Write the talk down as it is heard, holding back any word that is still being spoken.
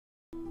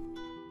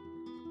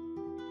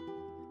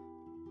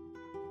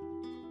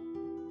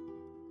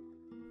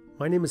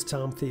My name is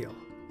Tom Thiel.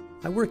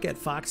 I work at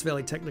Fox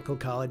Valley Technical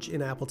College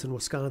in Appleton,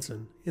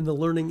 Wisconsin, in the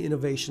Learning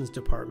Innovations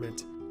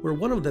Department, where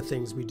one of the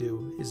things we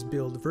do is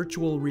build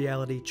virtual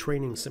reality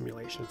training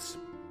simulations.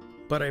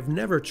 But I've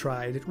never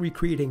tried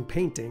recreating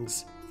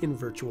paintings in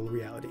virtual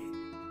reality.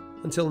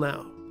 Until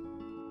now.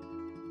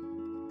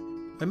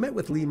 I met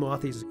with Lee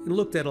Mothes and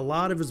looked at a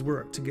lot of his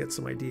work to get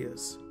some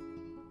ideas.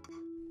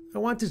 I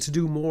wanted to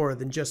do more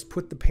than just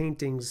put the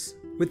paintings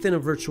within a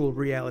virtual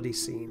reality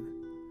scene.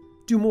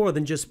 Do more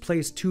than just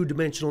place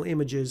two-dimensional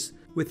images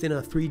within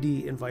a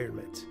 3D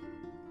environment.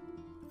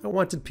 I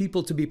wanted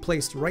people to be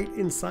placed right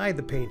inside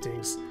the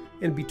paintings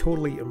and be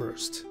totally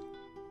immersed.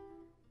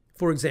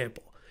 For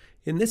example,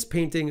 in this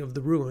painting of the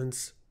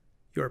ruins,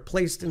 you are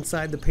placed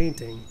inside the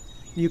painting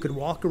and you can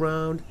walk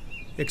around,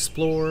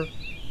 explore,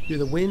 hear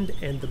the wind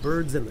and the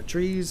birds and the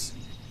trees,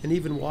 and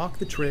even walk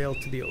the trail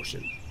to the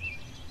ocean.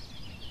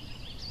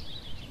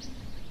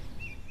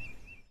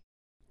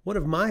 One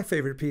of my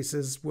favorite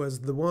pieces was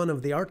the one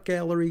of the art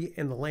gallery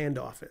and the land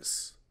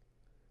office.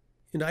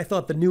 And I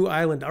thought the New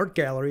Island Art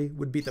Gallery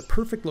would be the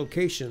perfect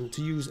location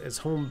to use as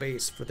home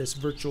base for this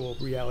virtual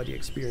reality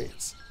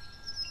experience.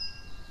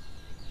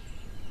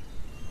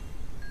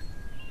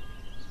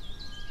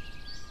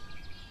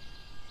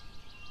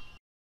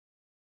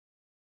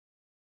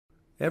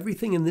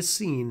 Everything in this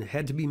scene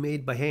had to be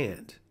made by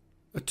hand.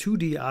 A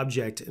 2D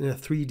object in a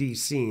 3D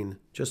scene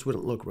just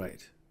wouldn't look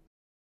right.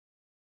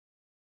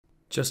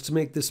 Just to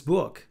make this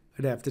book,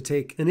 I'd have to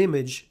take an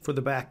image for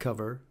the back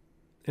cover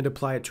and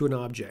apply it to an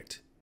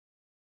object.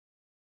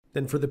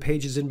 Then for the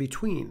pages in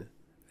between,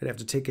 I'd have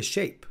to take a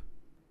shape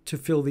to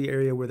fill the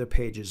area where the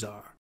pages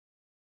are.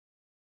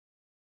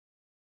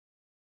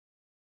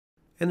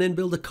 And then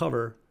build a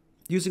cover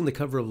using the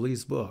cover of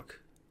Lee's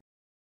book.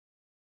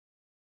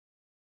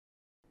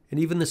 And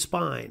even the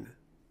spine.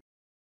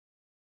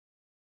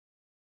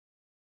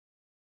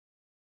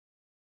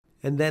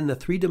 And then the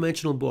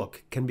three-dimensional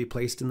book can be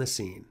placed in the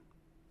scene.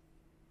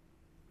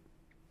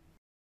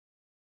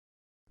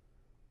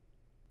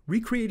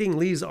 Recreating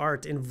Lee's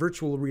art in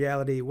virtual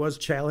reality was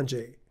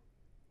challenging.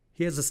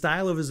 He has a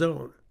style of his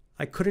own.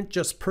 I couldn't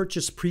just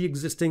purchase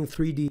pre-existing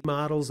 3D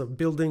models of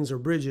buildings or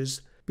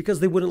bridges because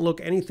they wouldn't look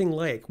anything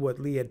like what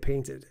Lee had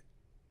painted.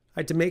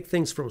 I had to make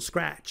things from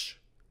scratch.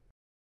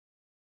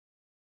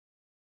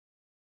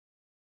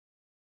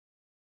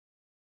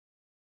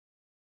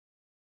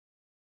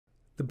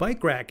 The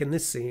bike rack in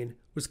this scene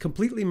was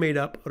completely made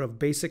up out of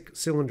basic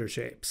cylinder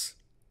shapes.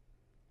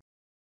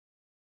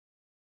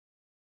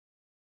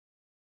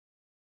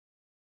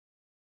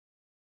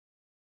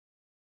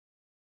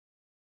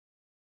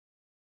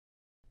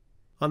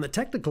 On the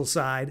technical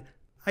side,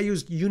 I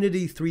used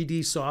Unity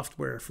 3D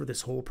software for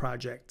this whole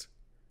project.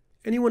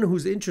 Anyone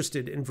who's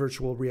interested in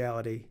virtual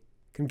reality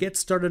can get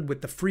started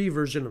with the free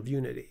version of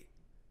Unity.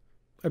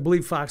 I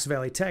believe Fox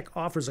Valley Tech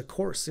offers a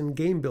course in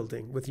game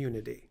building with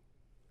Unity.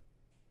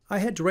 I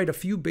had to write a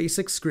few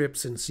basic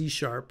scripts in C#,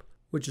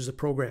 which is a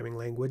programming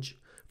language,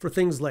 for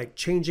things like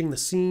changing the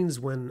scenes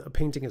when a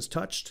painting is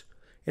touched,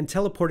 and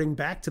teleporting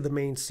back to the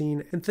main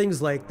scene, and things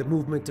like the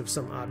movement of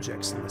some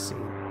objects in the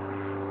scene.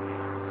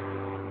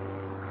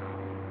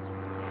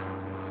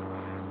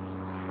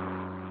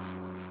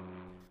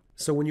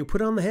 So when you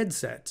put on the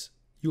headset,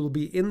 you will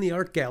be in the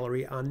art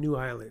gallery on New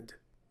Island.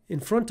 In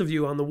front of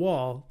you on the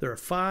wall, there are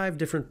 5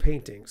 different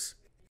paintings.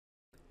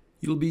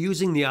 You'll be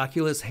using the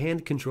Oculus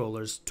hand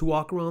controllers to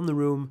walk around the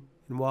room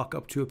and walk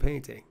up to a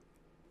painting.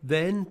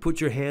 Then put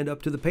your hand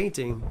up to the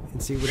painting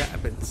and see what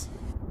happens.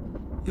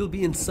 You'll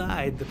be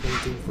inside the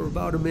painting for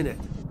about a minute,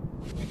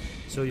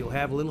 so you'll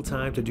have a little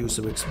time to do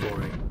some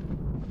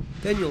exploring.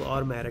 Then you'll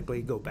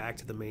automatically go back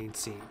to the main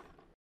scene.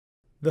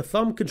 The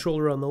thumb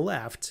controller on the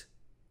left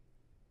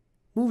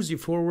moves you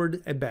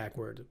forward and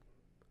backward.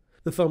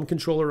 The thumb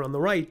controller on the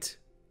right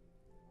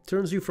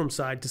turns you from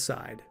side to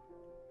side.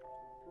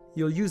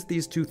 You'll use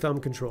these 2 thumb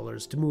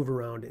controllers to move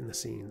around in the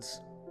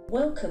scenes.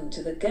 Welcome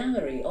to the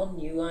gallery on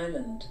New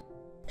Island.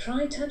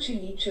 Try touching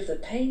each of the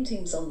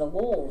paintings on the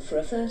wall for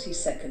a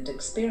 30-second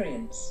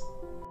experience.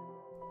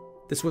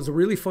 This was a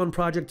really fun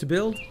project to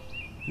build,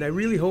 and I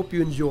really hope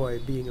you enjoy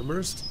being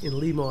immersed in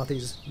Lee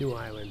Mothes' New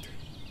Island.